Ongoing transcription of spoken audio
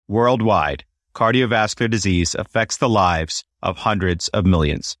Worldwide, cardiovascular disease affects the lives of hundreds of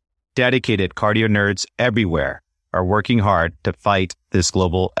millions. Dedicated cardio nerds everywhere are working hard to fight this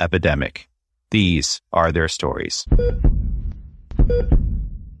global epidemic. These are their stories.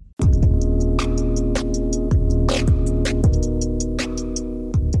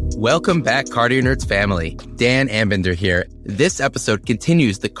 Welcome back, Cardio Nerds family. Dan Ambinder here. This episode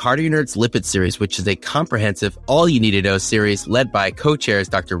continues the Cardio Nerds Lipid series, which is a comprehensive, all-you-need-to-know series led by co-chairs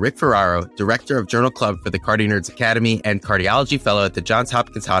Dr. Rick Ferraro, Director of Journal Club for the Cardio Nerds Academy and Cardiology Fellow at the Johns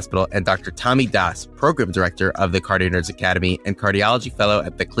Hopkins Hospital, and Dr. Tommy Das, Program Director of the Cardio Nerds Academy and Cardiology Fellow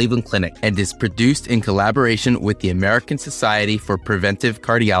at the Cleveland Clinic, and is produced in collaboration with the American Society for Preventive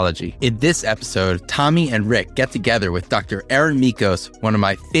Cardiology. In this episode, Tommy and Rick get together with Dr. Erin Mikos, one of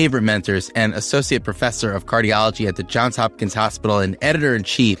my favorite mentors and Associate Professor of Cardiology at the Johns Hopkins Hospital and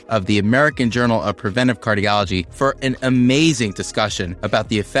Editor-in-Chief of the American Journal of Preventive Cardiology, for an amazing discussion about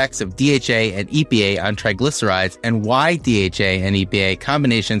the effects of DHA and EPA on triglycerides and why DHA and EPA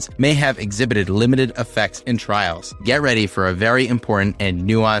combinations may have exhibited limited effects in trials. Get ready for a very important and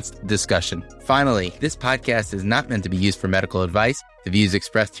nuanced discussion. Finally, this podcast is not meant to be used for medical advice. The views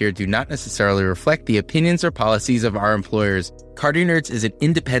expressed here do not necessarily reflect the opinions or policies of our employers. Cardio Nerds is an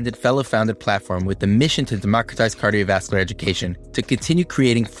independent, fellow-founded platform with the mission to democratize cardiovascular education. To continue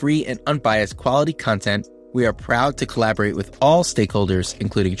creating free and unbiased quality content, we are proud to collaborate with all stakeholders,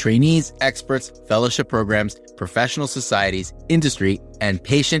 including trainees, experts, fellowship programs, professional societies, industry, and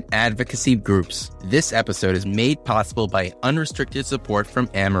patient advocacy groups. This episode is made possible by unrestricted support from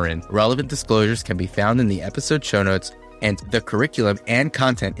Amarin. Relevant disclosures can be found in the episode show notes, and the curriculum and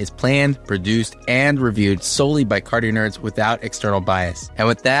content is planned, produced, and reviewed solely by Cardio Nerds without external bias. And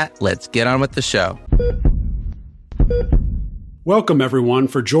with that, let's get on with the show. Welcome, everyone,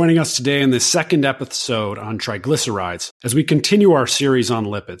 for joining us today in this second episode on triglycerides as we continue our series on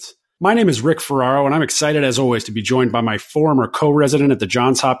lipids. My name is Rick Ferraro, and I'm excited, as always, to be joined by my former co-resident at the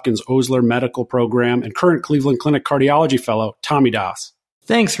Johns Hopkins Osler Medical Program and current Cleveland Clinic Cardiology Fellow, Tommy Das.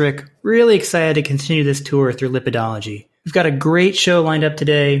 Thanks, Rick. Really excited to continue this tour through lipidology. We've got a great show lined up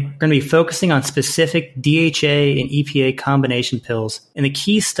today. We're going to be focusing on specific DHA and EPA combination pills and the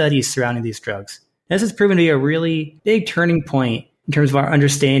key studies surrounding these drugs. This has proven to be a really big turning point in terms of our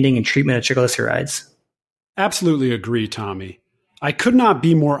understanding and treatment of triglycerides. Absolutely agree, Tommy. I could not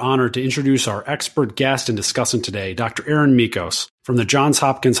be more honored to introduce our expert guest and discussant today, Dr. Erin Mikos from the Johns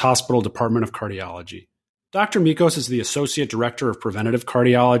Hopkins Hospital Department of Cardiology. Dr. Mikos is the Associate Director of Preventative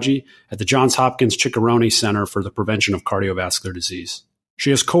Cardiology at the Johns Hopkins Ciccarone Center for the Prevention of Cardiovascular Disease. She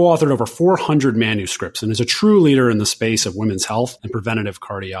has co-authored over 400 manuscripts and is a true leader in the space of women's health and preventative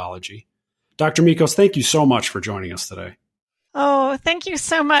cardiology. Dr. Mikos, thank you so much for joining us today. Oh, thank you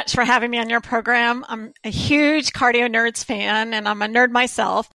so much for having me on your program. I'm a huge Cardio Nerds fan, and I'm a nerd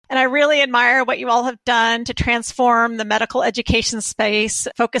myself. And I really admire what you all have done to transform the medical education space,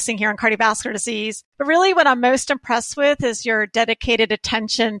 focusing here on cardiovascular disease. But really what I'm most impressed with is your dedicated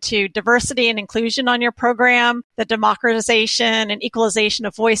attention to diversity and inclusion on your program, the democratization and equalization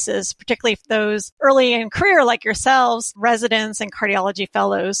of voices, particularly for those early in career like yourselves, residents and cardiology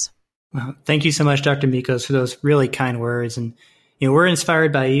fellows. Well, thank you so much, Dr. Mikos, for those really kind words. And we're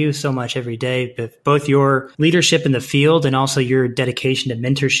inspired by you so much every day, but both your leadership in the field and also your dedication to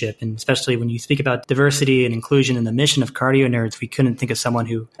mentorship. And especially when you speak about diversity and inclusion in the mission of Cardio Nerds, we couldn't think of someone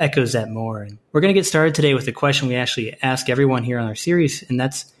who echoes that more. And we're going to get started today with a question we actually ask everyone here on our series, and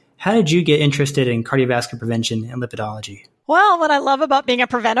that's, how did you get interested in cardiovascular prevention and lipidology? Well, what I love about being a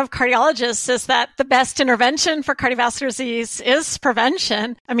preventive cardiologist is that the best intervention for cardiovascular disease is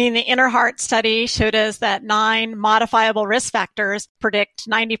prevention. I mean, the InnerHeart study showed us that 9 modifiable risk factors predict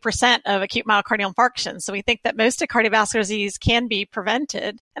 90% of acute myocardial infarction. So we think that most of cardiovascular disease can be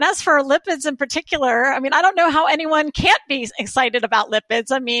prevented. And as for lipids in particular, I mean, I don't know how anyone can't be excited about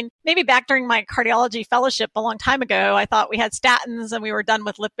lipids. I mean, maybe back during my cardiology fellowship a long time ago, I thought we had statins and we were done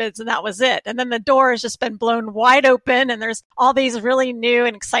with lipids and that was it. And then the door has just been blown wide open and there's all these really new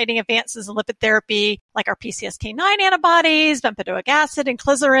and exciting advances in lipid therapy, like our PCSK9 antibodies, bempedoic acid, and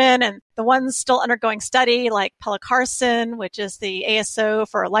inclisiran, and the ones still undergoing study, like pelacarsen, which is the ASO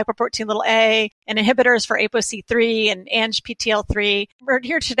for lipoprotein(a), and inhibitors for ApoC3 and ANGPTL3. We're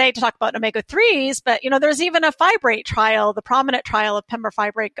here today to talk about omega-3s, but, there's even a fibrate trial, the prominent trial of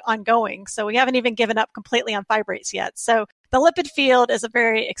pembrolizumab ongoing. So we haven't even given up completely on fibrates yet. So the lipid field is a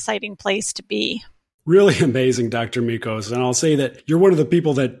very exciting place to be. Really amazing, Dr. Mikos. And I'll say that you're one of the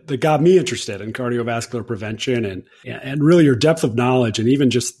people that got me interested in cardiovascular prevention and really your depth of knowledge. And even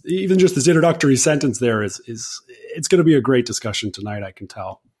just this introductory sentence there is it's going to be a great discussion tonight, I can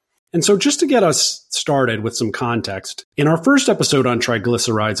tell. And so just to get us started with some context, in our first episode on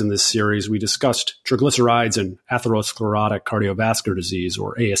triglycerides in this series, we discussed triglycerides and atherosclerotic cardiovascular disease,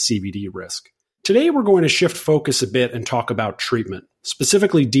 or ASCVD risk. Today, we're going to shift focus a bit and talk about treatment,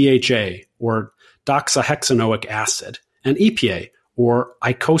 specifically DHA, or doxahexanoic acid, and EPA, or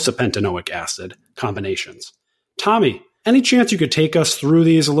eicosapentaenoic acid combinations. Tommy, any chance you could take us through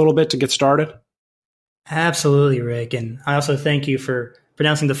these a little bit to get started? Absolutely, Rick. And I also thank you for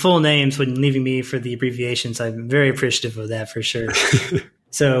pronouncing the full names when leaving me for the abbreviations. I'm very appreciative of that for sure.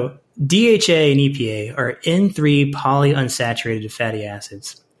 So DHA and EPA are N3 polyunsaturated fatty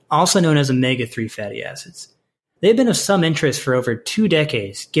acids, also known as omega-3 fatty acids. They've been of some interest for over 2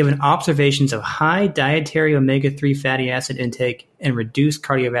 decades, given observations of high dietary omega-3 fatty acid intake and reduced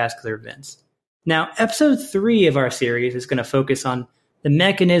cardiovascular events. Now, episode 3 of our series is going to focus on the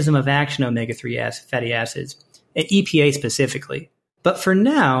mechanism of action of omega-3 fatty acids, and EPA specifically. But for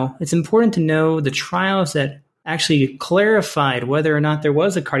now, it's important to know the trials that actually clarified whether or not there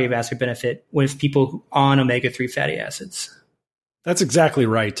was a cardiovascular benefit with people on omega-3 fatty acids. That's exactly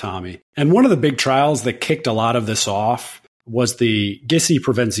right, Tommy. And one of the big trials that kicked a lot of this off was the GISI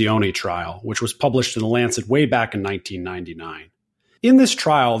Prevenzione trial, which was published in The Lancet way back in 1999. In this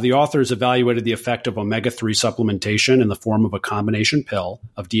trial, the authors evaluated the effect of omega-3 supplementation in the form of a combination pill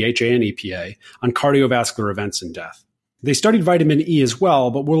of DHA and EPA on cardiovascular events and death. They studied vitamin E as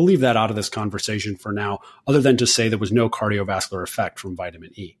well, but we'll leave that out of this conversation for now, other than to say there was no cardiovascular effect from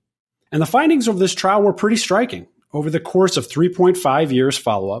vitamin E. And the findings of this trial were pretty striking. Over the course of 3.5 years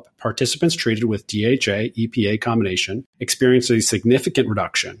follow-up, participants treated with DHA-EPA combination experienced a significant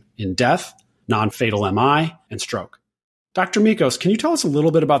reduction in death, non-fatal MI, and stroke. Dr. Mikos, can you tell us a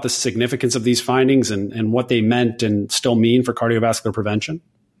little bit about the significance of these findings and what they meant and still mean for cardiovascular prevention?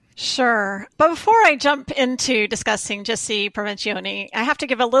 Sure. But before I jump into discussing GISI Prevenzione, I have to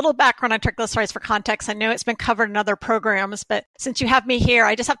give a little background on triglycerides for context. I know it's been covered in other programs, but since you have me here,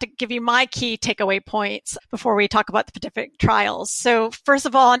 I just have to give you my key takeaway points before we talk about the specific trials. So first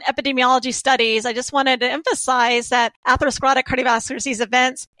of all, in epidemiology studies, I just wanted to emphasize that atherosclerotic cardiovascular disease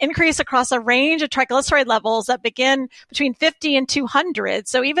events increase across a range of triglyceride levels that begin between 50 and 200.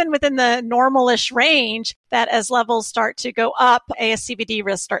 So even within the normalish range, that as levels start to go up, ASCVD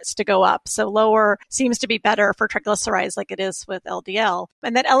risk starts to go up. So lower seems to be better for triglycerides like it is with LDL.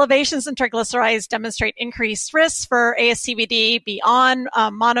 And that elevations in triglycerides demonstrate increased risks for ASCVD beyond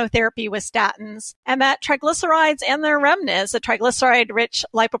monotherapy with statins. And that triglycerides and their remnants, the triglyceride-rich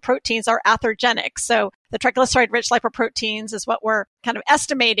lipoproteins, are atherogenic. So the triglyceride-rich lipoproteins is what we're kind of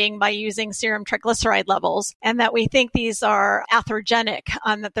estimating by using serum triglyceride levels, and that we think these are atherogenic,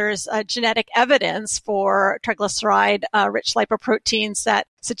 that there's genetic evidence for triglyceride-rich lipoproteins that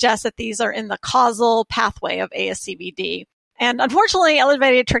suggests that these are in the causal pathway of ASCVD. And unfortunately,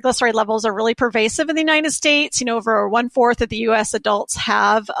 elevated triglyceride levels are really pervasive in the United States. Over 1/4 of the U.S. adults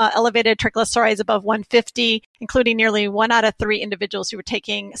have elevated triglycerides above 150, including nearly 1 out of 3 individuals who are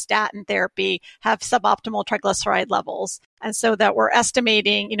taking statin therapy have suboptimal triglyceride levels. And so that we're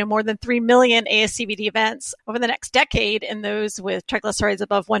estimating, more than 3 million ASCVD events over the next decade in those with triglycerides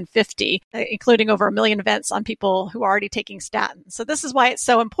above 150, including over 1 million events on people who are already taking statins. So this is why it's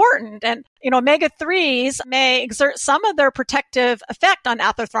so important. And, omega-3s may exert some of their protective effect on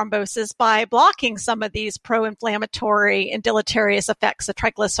atherothrombosis by blocking some of these pro-inflammatory and deleterious effects of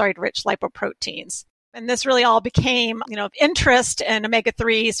triglyceride-rich lipoproteins. And this really all became, of interest in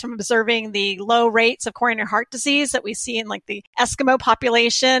omega-3s from observing the low rates of coronary heart disease that we see in the Eskimo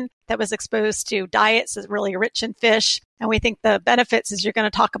population that was exposed to diets that's really rich in fish. And we think the benefits, as you're going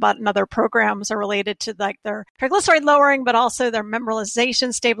to talk about in other programs, are related to their triglyceride lowering, but also their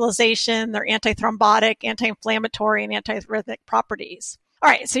membralization, stabilization, their antithrombotic, anti-inflammatory, and antiarrhythmic properties. All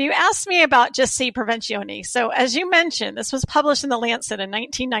right, so you asked me about GISI Prevenzione. So as you mentioned, this was published in The Lancet in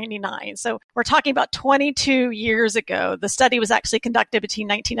 1999. So we're talking about 22 years ago. The study was actually conducted between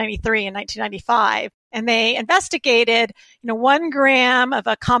 1993 and 1995. And they investigated, 1 gram of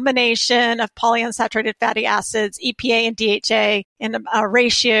a combination of polyunsaturated fatty acids, EPA and DHA, in a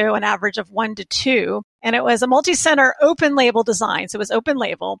ratio, an average of 1:2. And it was a multi-center open label design. So it was open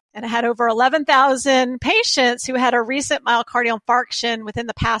label, and it had over 11,000 patients who had a recent myocardial infarction within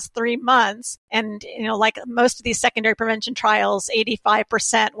the past 3 months. And, like most of these secondary prevention trials,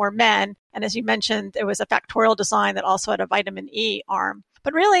 85% were men. And as you mentioned, it was a factorial design that also had a vitamin E arm.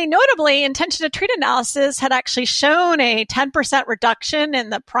 But really notably, intention to treat analysis had actually shown a 10% reduction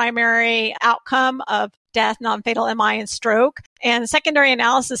in the primary outcome of death, non-fatal MI, and stroke. And secondary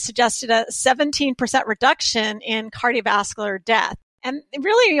analysis suggested a 17% reduction in cardiovascular death. And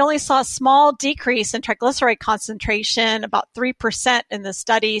really, we only saw a small decrease in triglyceride concentration, about 3% in the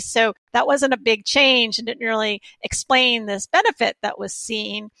study. So that wasn't a big change and didn't really explain this benefit that was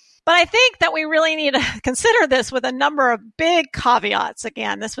seen. But I think that we really need to consider this with a number of big caveats.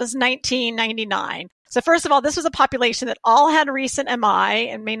 Again, this was 1999. So first of all, this was a population that all had recent MI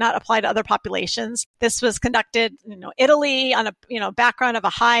and may not apply to other populations. This was conducted, Italy on a, background of a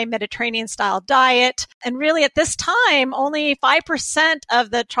high Mediterranean style diet. And really at this time, only 5%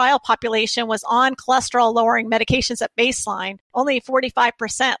 of the trial population was on cholesterol lowering medications at baseline. Only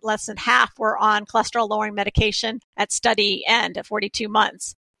 45%, less than half, were on cholesterol lowering medication at study end at 42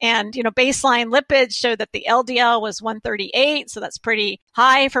 months. And, baseline lipids showed that the LDL was 138. So that's pretty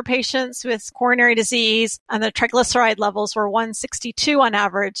high for patients with coronary disease. And the triglyceride levels were 162 on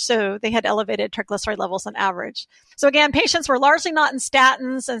average. So they had elevated triglyceride levels on average. So again, patients were largely not in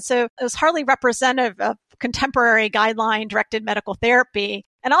statins. And so it was hardly representative of contemporary guideline directed medical therapy.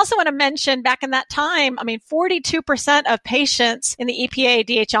 And I also want to mention back in that time, 42% of patients in the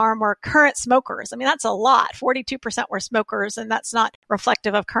EPA DH arm were current smokers. That's a lot. 42% were smokers, and that's not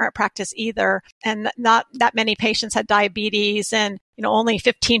reflective of current practice either. And not that many patients had diabetes, and only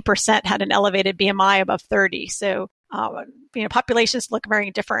 15% had an elevated BMI above 30. So populations look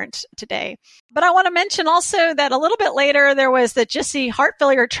very different today. But I want to mention also that a little bit later, there was the JISSI heart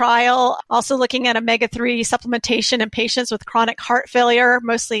failure trial, also looking at omega-3 supplementation in patients with chronic heart failure,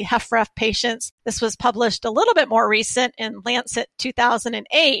 mostly HFrEF patients. This was published a little bit more recent in Lancet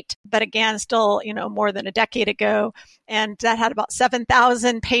 2008, but again, still, more than a decade ago. And that had about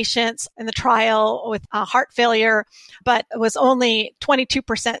 7,000 patients in the trial with heart failure, but it was only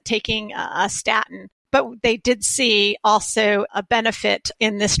 22% taking a statin. But they did see also a benefit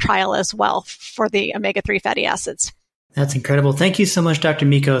in this trial as well for the omega-3 fatty acids. That's incredible. Thank you so much, Dr.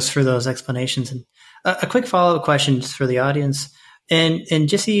 Mikos, for those explanations. And a quick follow-up question for the audience. In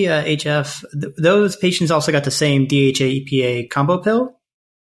JISSI HF, those patients also got the same DHA-EPA combo pill?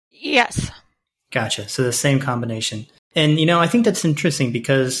 Yes. Gotcha. So the same combination. And, I think that's interesting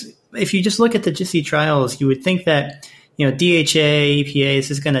because if you just look at the JISSI trials, you would think that, DHA, EPA,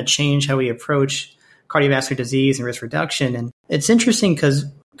 this is going to change how we approach cardiovascular disease and risk reduction. And it's interesting because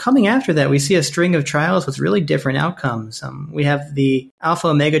coming after that, we see a string of trials with really different outcomes. We have the Alpha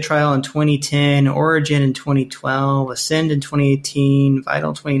Omega trial in 2010, Origin in 2012, Ascend in 2018,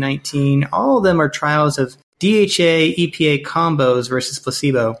 Vital 2019. All of them are trials of DHA, EPA combos versus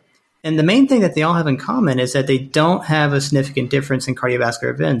placebo. And the main thing that they all have in common is that they don't have a significant difference in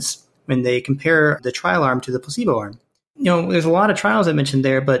cardiovascular events when they compare the trial arm to the placebo arm. There's a lot of trials I mentioned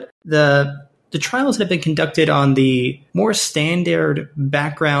there, but the trials that have been conducted on the more standard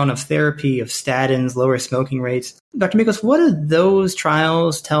background of therapy of statins, lower smoking rates. Dr. Mikos, what do those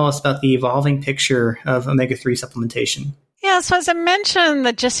trials tell us about the evolving picture of omega-3 supplementation? Yeah, so as I mentioned,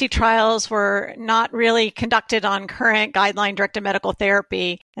 the JISSI trials were not really conducted on current guideline-directed medical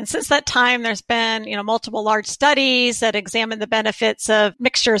therapy. And since that time, there's been, multiple large studies that examine the benefits of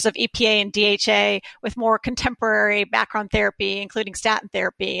mixtures of EPA and DHA with more contemporary background therapy, including statin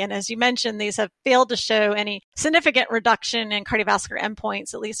therapy. And as you mentioned, these have failed to show any significant reduction in cardiovascular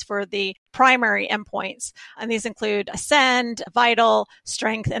endpoints, at least for the primary endpoints. And these include Ascend, Vital,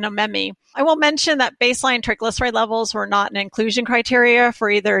 Strength, and OMEMI. I will mention that baseline triglyceride levels were not an inclusion criteria for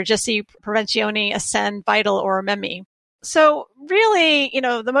either JISSI, Prevenzione, Ascend, Vital, or OMEMI. So really,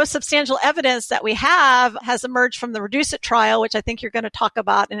 the most substantial evidence that we have has emerged from the REDUCE-IT trial, which I think you're going to talk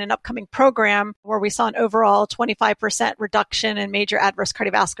about in an upcoming program, where we saw an overall 25% reduction in major adverse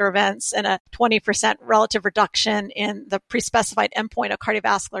cardiovascular events and a 20% relative reduction in the pre-specified endpoint of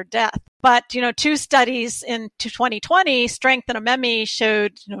cardiovascular death. But, two studies in 2020, Strength and OMEMI,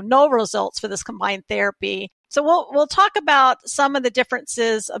 showed, no results for this combined therapy. So we'll talk about some of the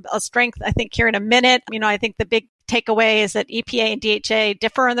differences of Strength, I think, here in a minute. I think the big takeaway is that EPA and DHA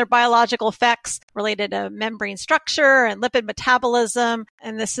differ in their biological effects related to membrane structure and lipid metabolism.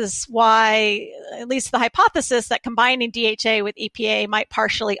 And this is why, at least the hypothesis that combining DHA with EPA might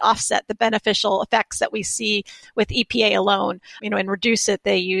partially offset the beneficial effects that we see with EPA alone. In REDUCE-IT,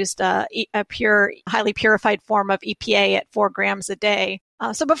 they used a pure, highly purified form of EPA at 4 grams a day.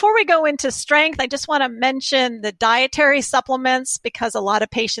 So before we go into Strength, I just want to mention the dietary supplements because a lot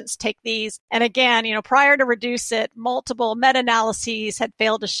of patients take these. And again, prior to REDUCE-IT, multiple meta-analyses had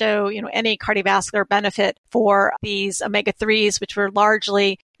failed to show, any cardiovascular benefit for these omega-3s, which were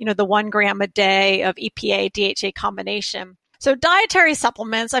largely, the 1 gram a day of EPA DHA combination. So dietary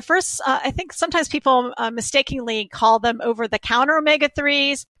supplements, I think sometimes people mistakenly call them over-the-counter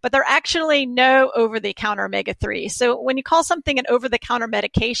omega-3s, but they're actually no over-the-counter omega-3. So when you call something an over-the-counter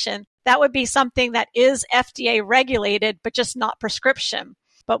medication, that would be something that is FDA regulated, but just not prescription.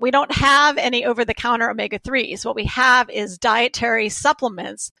 But we don't have any over-the-counter omega-3s. What we have is dietary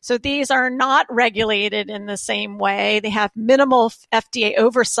supplements. So these are not regulated in the same way. They have minimal FDA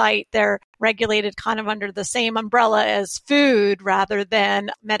oversight. They're regulated kind of under the same umbrella as food rather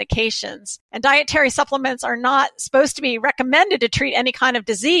than medications. And dietary supplements are not supposed to be recommended to treat any kind of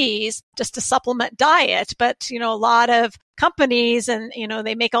disease, just to supplement diet. But, a lot of companies and,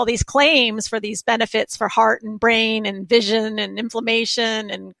 they make all these claims for these benefits for heart and brain and vision and inflammation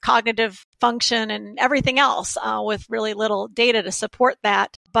and cognitive function and everything else with really little data to support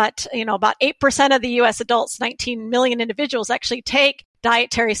that. But, about 8% of the U.S. adults, 19 million individuals actually take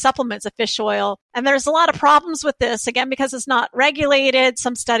dietary supplements of fish oil. And there's a lot of problems with this, again, because it's not regulated.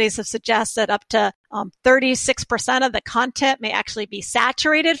 Some studies have suggested up to 36% of the content may actually be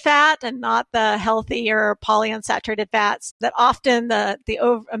saturated fat and not the healthier polyunsaturated fats. That often the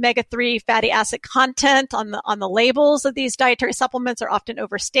omega-3 fatty acid content on the labels of these dietary supplements are often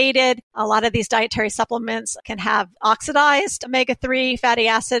overstated. A lot of these dietary supplements can have oxidized omega-3 fatty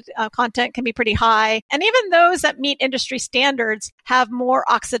acid content can be pretty high. And even those that meet industry standards have more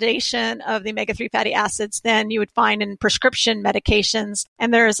oxidation of the omega-3 fatty acids than you would find in prescription medications.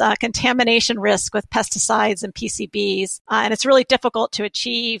 And there's a contamination risk with pesticides and PCBs. And it's really difficult to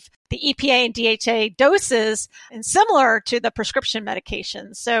achieve the EPA and DHA doses and similar to the prescription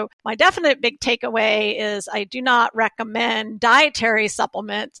medications. So my definite big takeaway is I do not recommend dietary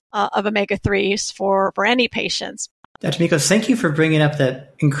supplements of omega-3s for any patients. Dr. Mikos, thank you for bringing up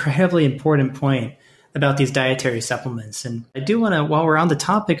that incredibly important point about these dietary supplements. And I do want to, while we're on the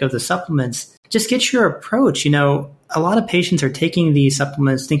topic of the supplements, just get your approach. A lot of patients are taking these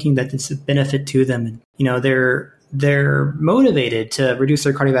supplements thinking that it's a benefit to them. And, they're motivated to reduce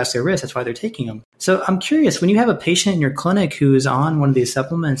their cardiovascular risk. That's why they're taking them. So I'm curious, when you have a patient in your clinic who is on one of these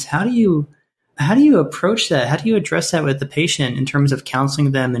supplements, how do you approach that? How do you address that with the patient in terms of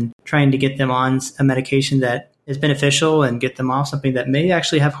counseling them and trying to get them on a medication that is beneficial and get them off something that may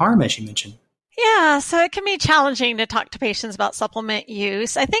actually have harm, as you mentioned? Yeah, so it can be challenging to talk to patients about supplement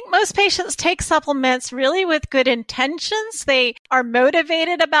use. I think most patients take supplements really with good intentions. They are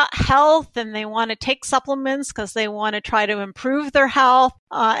motivated about health and they want to take supplements because they want to try to improve their health.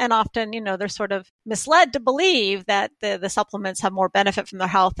 And often, they're sort of misled to believe that the supplements have more benefit from their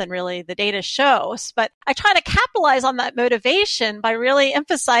health than really the data shows. But I try to capitalize on that motivation by really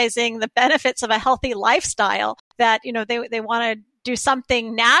emphasizing the benefits of a healthy lifestyle, that, they want to do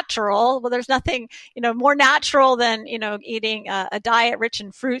something natural. Well, there's nothing, more natural than, eating a diet rich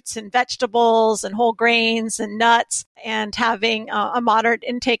in fruits and vegetables and whole grains and nuts, and having a moderate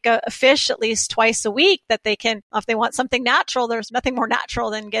intake of fish at least twice a week, that they can, if they want something natural, there's nothing more natural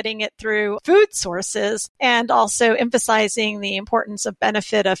than getting it through food sources, and also emphasizing the importance of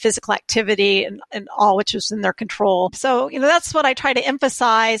benefit of physical activity and all which is in their control. So, that's what I try to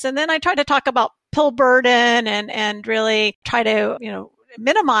emphasize. And then I try to talk about pill burden and really try to,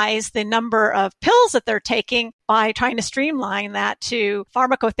 minimize the number of pills that they're taking by trying to streamline that to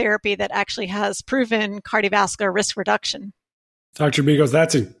pharmacotherapy that actually has proven cardiovascular risk reduction. Dr. Mikos,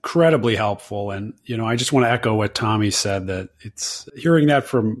 that's incredibly helpful. And, I just want to echo what Tommy said, that it's hearing that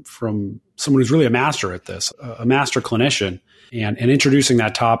from someone who's really a master at this, a master clinician, and introducing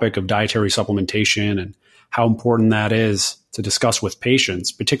that topic of dietary supplementation and how important that is to discuss with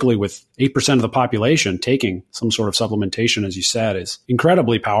patients, particularly with 8% of the population taking some sort of supplementation, as you said, is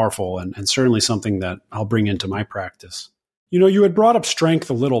incredibly powerful and certainly something that I'll bring into my practice. You had brought up strength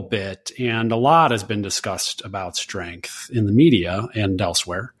a little bit, and a lot has been discussed about strength in the media and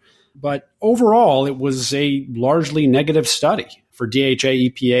elsewhere. But overall, it was a largely negative study for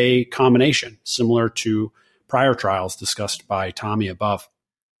DHA-EPA combination, similar to prior trials discussed by Tommy above.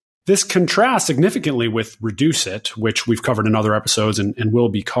 This contrasts significantly with Reduce It, which we've covered in other episodes and will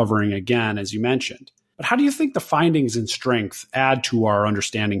be covering again, as you mentioned. But how do you think the findings in strength add to our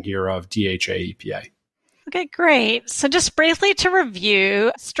understanding here of DHA-EPA? Okay, great. So just briefly to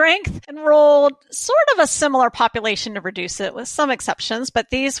review, strength enrolled sort of a similar population to Reduce It with some exceptions,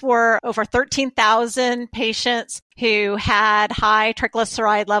 but these were over 13,000 patients who had high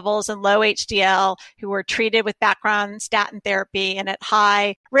triglyceride levels and low HDL, who were treated with background statin therapy and at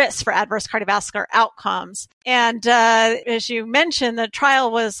high risk for adverse cardiovascular outcomes. And as you mentioned, the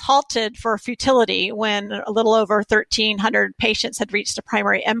trial was halted for futility when a little over 1,300 patients had reached a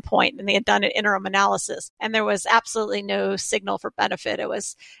primary endpoint and they had done an interim analysis. And there was absolutely no signal for benefit. It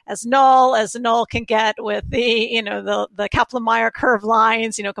was as null can get, with the Kaplan-Meier curve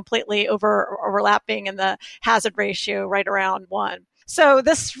lines, completely overlapping, and the hazard ratio right around 1. So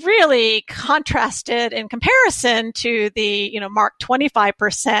this really contrasted in comparison to the, marked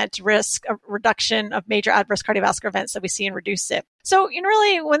 25% risk of reduction of major adverse cardiovascular events that we see in REDUCE-IT. So,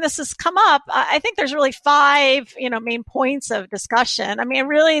 really, when this has come up, I think there's really 5, main points of discussion. I mean,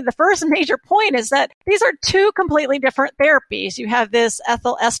 really, the first major point is that these are 2 completely different therapies. You have this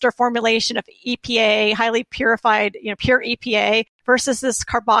ethyl ester formulation of EPA, highly purified, pure EPA, versus this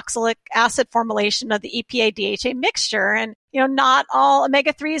carboxylic acid formulation of the EPA-DHA mixture. And, not all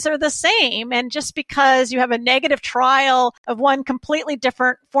omega-3s are the same. And just because you have a negative trial of one completely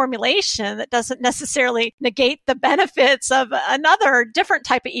different formulation, that doesn't necessarily negate the benefits of another different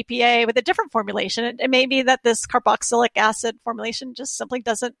type of EPA with a different formulation. It may be that this carboxylic acid formulation just simply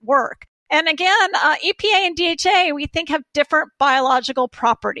doesn't work. And again, EPA and DHA, we think, have different biological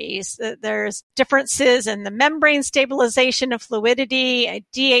properties. There's differences in the membrane stabilization of fluidity.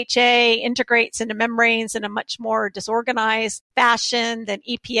 DHA integrates into membranes in a much more disorganized fashion than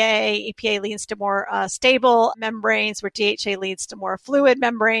EPA. EPA leads to more stable membranes, where DHA leads to more fluid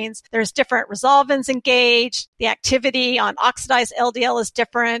membranes. There's different resolvins engaged. The activity on oxidized LDL is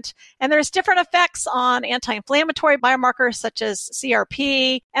different. And there's different effects on anti-inflammatory biomarkers such as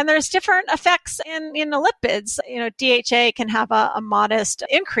CRP. And there's different effects in the lipids. DHA can have a modest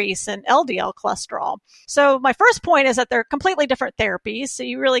increase in LDL cholesterol. So my first point is that they're completely different therapies. So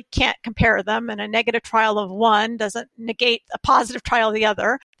you really can't compare them, and a negative trial of one doesn't negate a positive trial of the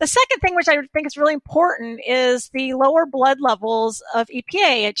other. The second thing, which I think is really important, is the lower blood levels of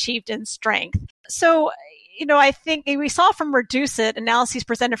EPA achieved in strength. So I think we saw from REDUCE-IT, analyses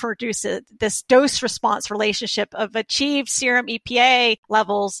presented from REDUCE-IT, this dose-response relationship of achieved serum EPA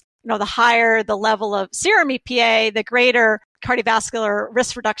levels. The higher the level of serum EPA, the greater cardiovascular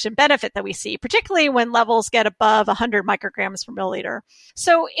risk reduction benefit that we see, particularly when levels get above 100 micrograms per milliliter.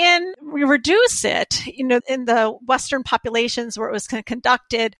 So in REDUCE-IT, in the Western populations where it was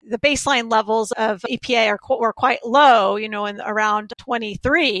conducted, the baseline levels of EPA were quite low, in around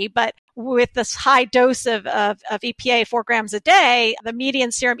 23, but with this high dose of EPA, 4 grams a day, the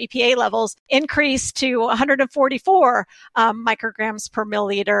median serum EPA levels increased to 144 micrograms per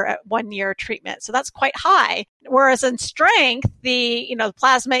milliliter at 1 year treatment. So that's quite high. Whereas in strength, the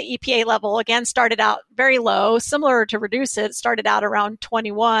plasma EPA level again started out very low, similar to REDUCE-IT. It started out around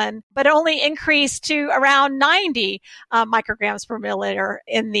 21, but it only increased to around 90 micrograms per milliliter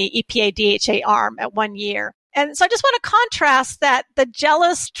in the EPA DHA arm at 1 year. And so I just want to contrast that the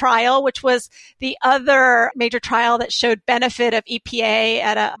JELIS trial, which was the other major trial that showed benefit of EPA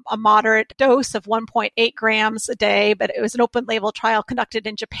at a moderate dose of 1.8 grams a day, but it was an open label trial conducted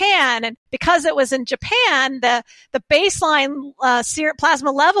in Japan. And because it was in Japan, the baseline serum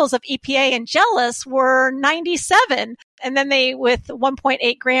plasma levels of EPA in JELIS were 97. And then with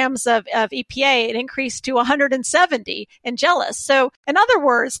 1.8 grams of EPA, it increased to 170 in JELIS. So in other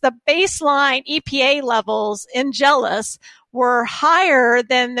words, the baseline EPA levels in JELIS were higher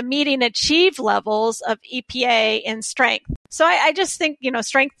than the median achieved levels of EPA in strength. So I just think,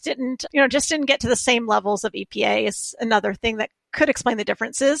 strength didn't get to the same levels of EPA is another thing that could explain the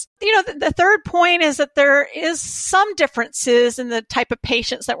differences. The third point is that there is some differences in the type of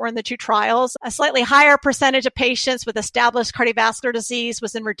patients that were in the 2 trials. A slightly higher percentage of patients with established cardiovascular disease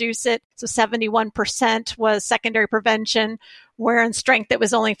was in REDUCE-IT. So 71% was secondary prevention, where in strength it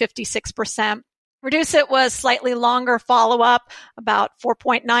was only 56%. REDUCE-IT was slightly longer follow-up, about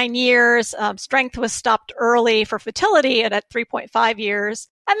 4.9 years. Strength was stopped early for futility at 3.5 years.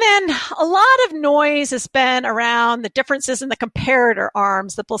 And then a lot of noise has been around the differences in the comparator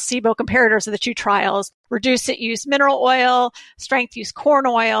arms, the placebo comparators of the 2 trials. REDUCE-IT used mineral oil, strength used corn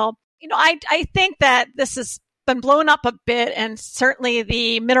oil. I think that this has been blown up a bit, and certainly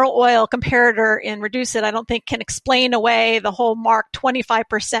the mineral oil comparator in REDUCE-IT, I don't think can explain away the whole marked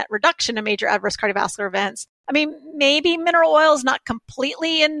 25% reduction in major adverse cardiovascular events. I mean, maybe mineral oil is not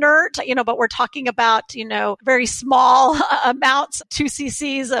completely inert, but we're talking about, very small amounts, 2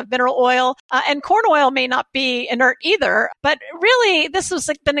 cc's of mineral oil. And corn oil may not be inert either. But really, this has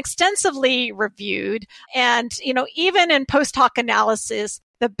been extensively reviewed. And, even in post hoc analysis,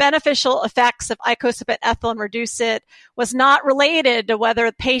 the beneficial effects of icosapent ethyl and REDUCE-IT was not related to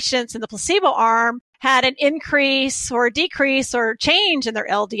whether patients in the placebo arm had an increase or a decrease or change in their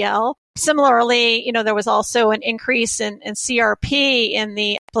LDL. Similarly, there was also an increase in CRP in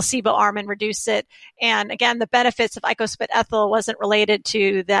the placebo arm in REDUCE-IT. And again, the benefits of icosapent ethyl wasn't related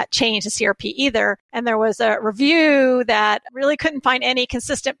to that change in CRP either. And there was a review that really couldn't find any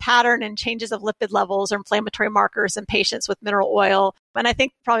consistent pattern in changes of lipid levels or inflammatory markers in patients with mineral oil. And I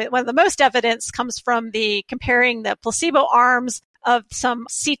think probably one of the most evidence comes from comparing the placebo arms of some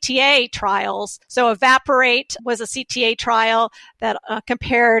CTA trials. So Evaporate was a CTA trial that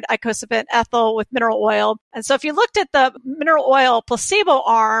compared icosapent ethyl with mineral oil. And so if you looked at the mineral oil placebo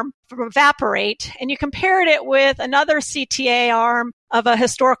arm from Evaporate and you compared it with another CTA arm of a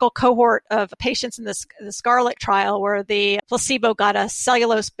historical cohort of patients in the Scarlet trial where the placebo got a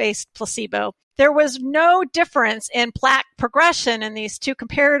cellulose-based placebo, there was no difference in plaque progression in these two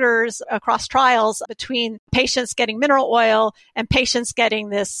comparators across trials between patients getting mineral oil and patients getting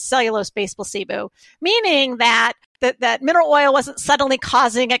this cellulose-based placebo, meaning that mineral oil wasn't suddenly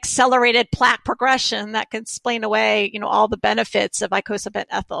causing accelerated plaque progression that could explain away, all the benefits of icosapent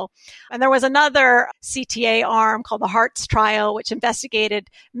ethyl. And there was another CTA arm called the Hearts trial, which investigated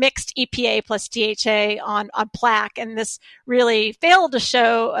mixed EPA plus DHA on plaque. And this really failed to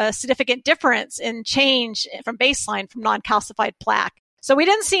show a significant difference in change from baseline from non-calcified plaque. So we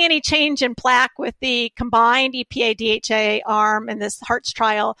didn't see any change in plaque with the combined EPA DHA arm in this Hearts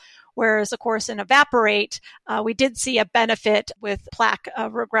trial. Whereas, of course, in Evaporate, we did see a benefit with plaque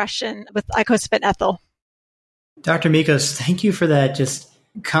regression with icosapent ethyl. Dr. Mikos, thank you for that just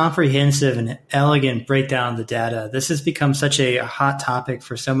comprehensive and elegant breakdown of the data. This has become such a hot topic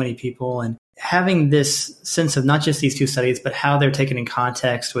for so many people. And having this sense of not just these two studies, but how they're taken in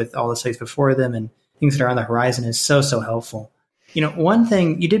context with all the studies before them and things that are on the horizon is so, so helpful. One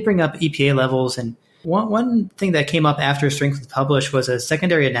thing, you did bring up EPA levels, and one thing that came up after Strength was published was a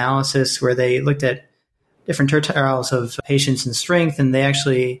secondary analysis where they looked at different tertiles of patients in Strength, and they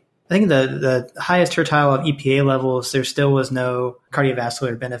actually, I think the highest tertile of EPA levels, there still was no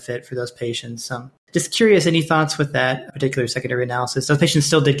cardiovascular benefit for those patients. Just curious, any thoughts with that particular secondary analysis? Those patients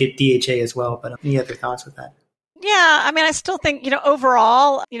still did get DHA as well, but any other thoughts with that? Yeah, I still think,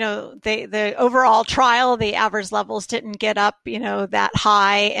 overall, the overall trial, the average levels didn't get up, that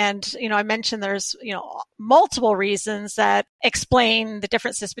high. And, I mentioned there's, multiple reasons that explain the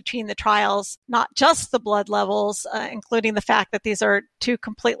differences between the trials, not just the blood levels, including the fact that these are two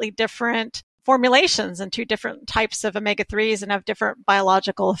completely different formulations and two different types of omega-3s and have different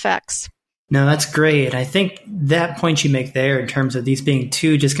biological effects. No, that's great. And I think that point you make there in terms of these being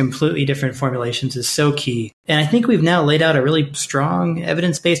two just completely different formulations is so key. And I think we've now laid out a really strong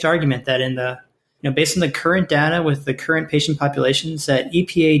evidence-based argument that based on the current data with the current patient populations, that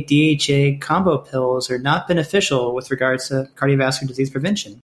EPA DHA combo pills are not beneficial with regards to cardiovascular disease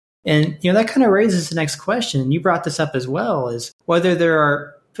prevention. And, that kind of raises the next question. And you brought this up as well, is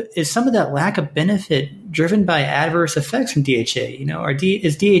whether is some of that lack of benefit driven by adverse effects from DHA?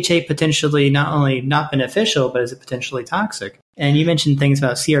 Is DHA potentially not only not beneficial, but is it potentially toxic? And you mentioned things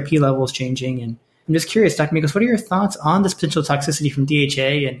about CRP levels changing. And I'm just curious, Dr. Mikos, what are your thoughts on this potential toxicity from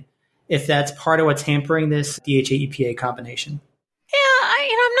DHA and if that's part of what's hampering this DHA-EPA combination? Yeah,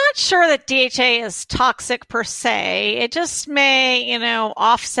 I'm not sure that DHA is toxic per se. It just may,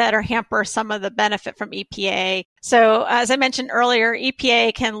 offset or hamper some of the benefit from EPA. So as I mentioned earlier,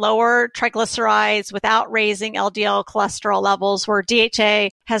 EPA can lower triglycerides without raising LDL cholesterol levels, where DHA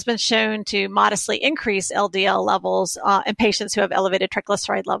has been shown to modestly increase LDL levels in patients who have elevated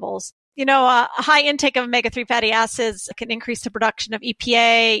triglyceride levels. A high intake of omega-3 fatty acids can increase the production of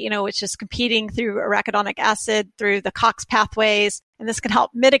EPA, which is competing through arachidonic acid through the COX pathways. And this can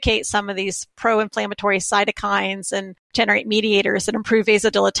help mitigate some of these pro-inflammatory cytokines and generate mediators that improve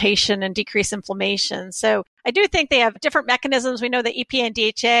vasodilatation and decrease inflammation. So I do think they have different mechanisms. We know that EPA and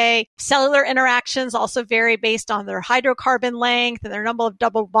DHA cellular interactions also vary based on their hydrocarbon length and their number of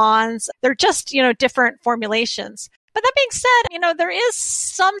double bonds. They're just, different formulations. But that being said, there is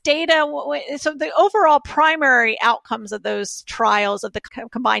some data. So the overall primary outcomes of those trials of the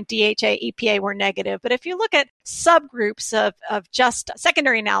combined DHA, EPA were negative. But if you look at subgroups of just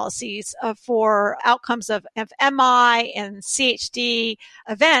secondary analyses for outcomes of MI and CHD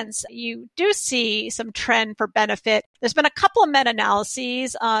events, you do see some trend for benefit. There's been a couple of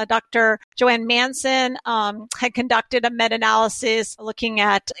meta-analyses. Dr. Joanne Manson had conducted a meta-analysis looking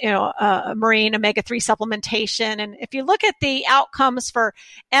at marine omega-3 supplementation. And if you look at the outcomes for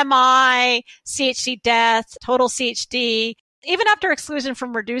MI, CHD death, total CHD, even after exclusion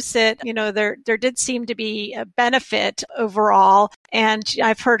from REDUCE-IT, there did seem to be a benefit overall. And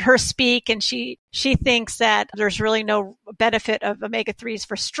I've heard her speak, and she thinks that there's really no benefit of omega-3s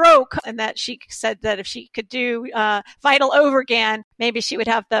for stroke, and that she said that if she could do Vital over again, maybe she would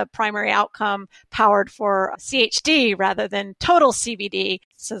have the primary outcome powered for CHD rather than total CVD.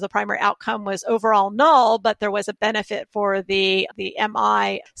 So the primary outcome was overall null, but there was a benefit for the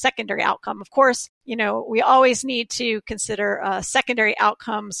MI secondary outcome. Of course, we always need to consider secondary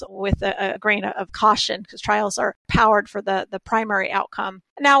outcomes with a grain of caution, because trials are powered for the primary cardiovascular outcome.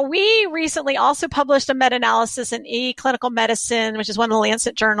 Now, we recently also published a meta-analysis in eClinical Medicine, which is one of the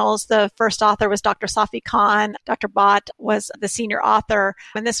Lancet journals. The first author was Dr. Safi Khan. Dr. Bhatt was the senior author.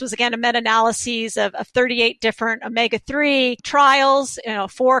 And this was, again, a meta-analysis of 38 different omega-3 trials,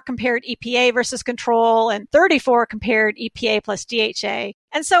 4 compared EPA versus control and 34 compared EPA plus DHA.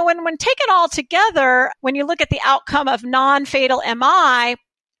 And so when taken all together, when you look at the outcome of non-fatal MI,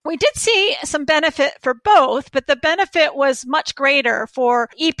 we did see some benefit for both, but the benefit was much greater for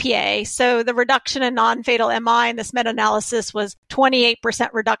EPA. So the reduction in non-fatal MI in this meta-analysis was 28%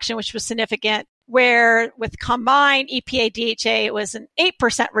 reduction, which was significant, where with combined EPA DHA, it was an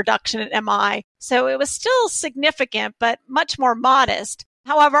 8% reduction in MI. So it was still significant, but much more modest.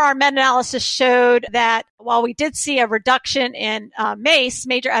 However, our meta-analysis showed that while we did see a reduction in MACE,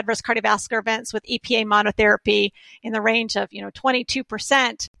 major adverse cardiovascular events with EPA monotherapy in the range of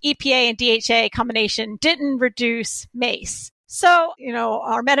 22%, EPA and DHA combination didn't reduce MACE. So,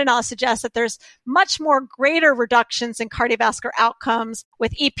 our meta-analysis suggests that there's much more greater reductions in cardiovascular outcomes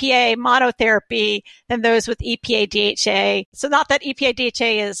with EPA monotherapy than those with EPA DHA. So not that EPA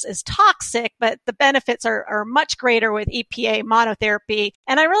DHA is toxic, but the benefits are much greater with EPA monotherapy.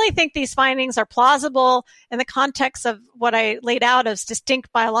 And I really think these findings are plausible in the context of what I laid out as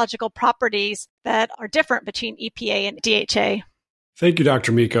distinct biological properties that are different between EPA and DHA. Thank you,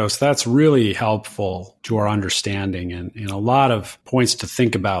 Dr. Mikos. That's really helpful to our understanding and a lot of points to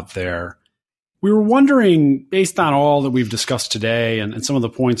think about there. We were wondering, based on all that we've discussed today and some of the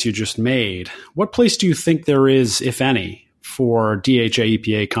points you just made, what place do you think there is, if any, for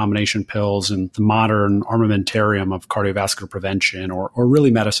DHA-EPA combination pills in the modern armamentarium of cardiovascular prevention or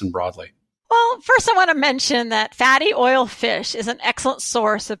really medicine broadly? Well, first I want to mention that fatty oil fish is an excellent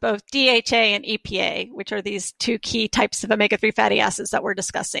source of both DHA and EPA, which are these two key types of omega-3 fatty acids that we're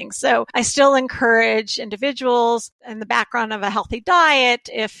discussing. So I still encourage individuals in the background of a healthy diet,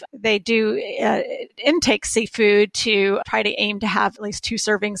 if they do intake seafood, to try to aim to have at least 2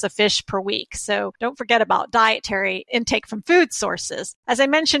 servings of fish per week. So don't forget about dietary intake from food sources. As I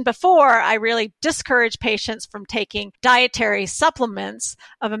mentioned before, I really discourage patients from taking dietary supplements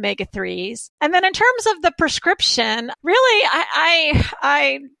of omega-3s. And then in terms of the prescription, really,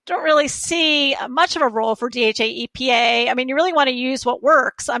 I don't really see much of a role for DHA EPA. I mean, you really want to use what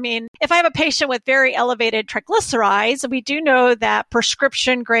works. I mean, if I have a patient with very elevated triglycerides, we do know that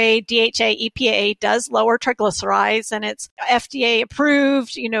prescription grade DHA EPA does lower triglycerides, and it's FDA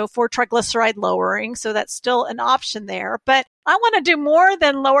approved, for triglyceride lowering. So that's still an option there. But I want to do more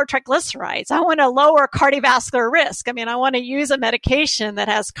than lower triglycerides. I want to lower cardiovascular risk. I mean, I want to use a medication that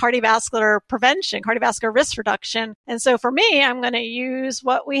has cardiovascular prevention, cardiovascular risk reduction. And so for me, I'm going to use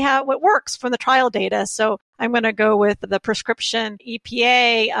what works from the trial data. So I'm going to go with the prescription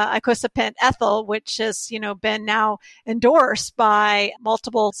EPA, icosapent ethyl, which has, been now endorsed by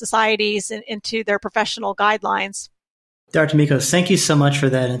multiple societies into their professional guidelines. Dr. Mikos, thank you so much for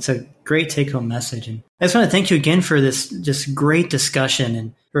that. It's a great take-home message. And I just want to thank you again for this just great discussion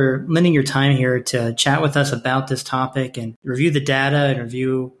and for lending your time here to chat with us about this topic and review the data and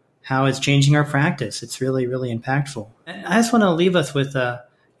review how it's changing our practice. It's really, really impactful. I just want to leave us with a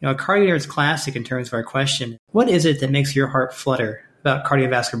CardioNerds classic in terms of our question. What is it that makes your heart flutter about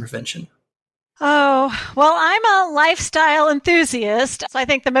cardiovascular prevention? Oh, well, I'm a lifestyle enthusiast. So I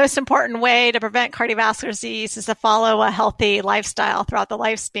think the most important way to prevent cardiovascular disease is to follow a healthy lifestyle throughout the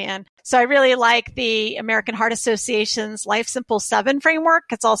lifespan. So I really like the American Heart Association's Life Simple 7 framework.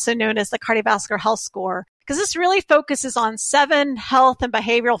 It's also known as the Cardiovascular Health Score, because this really focuses on 7 health and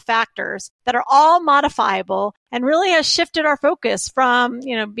behavioral factors that are all modifiable and really has shifted our focus from,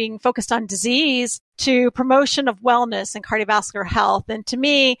 being focused on disease to promotion of wellness and cardiovascular health. And to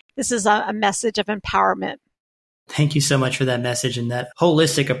me, this is a message of empowerment. Thank you so much for that message and that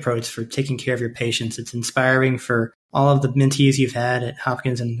holistic approach for taking care of your patients. It's inspiring for all of the mentees you've had at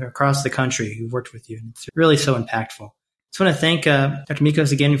Hopkins and across the country who've worked with you. It's really so impactful. Just want to thank Dr.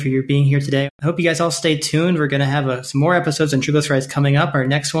 Mikos again for your being here today. I hope you guys all stay tuned. We're going to have some more episodes on triglycerides coming up. Our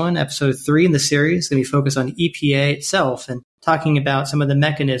next one, episode 3 in the series, is going to be focused on EPA itself and talking about some of the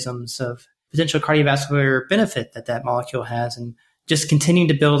mechanisms of potential cardiovascular benefit that molecule has, and just continuing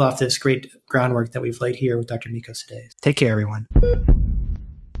to build off this great groundwork that we've laid here with Dr. Mikos today. Take care, everyone.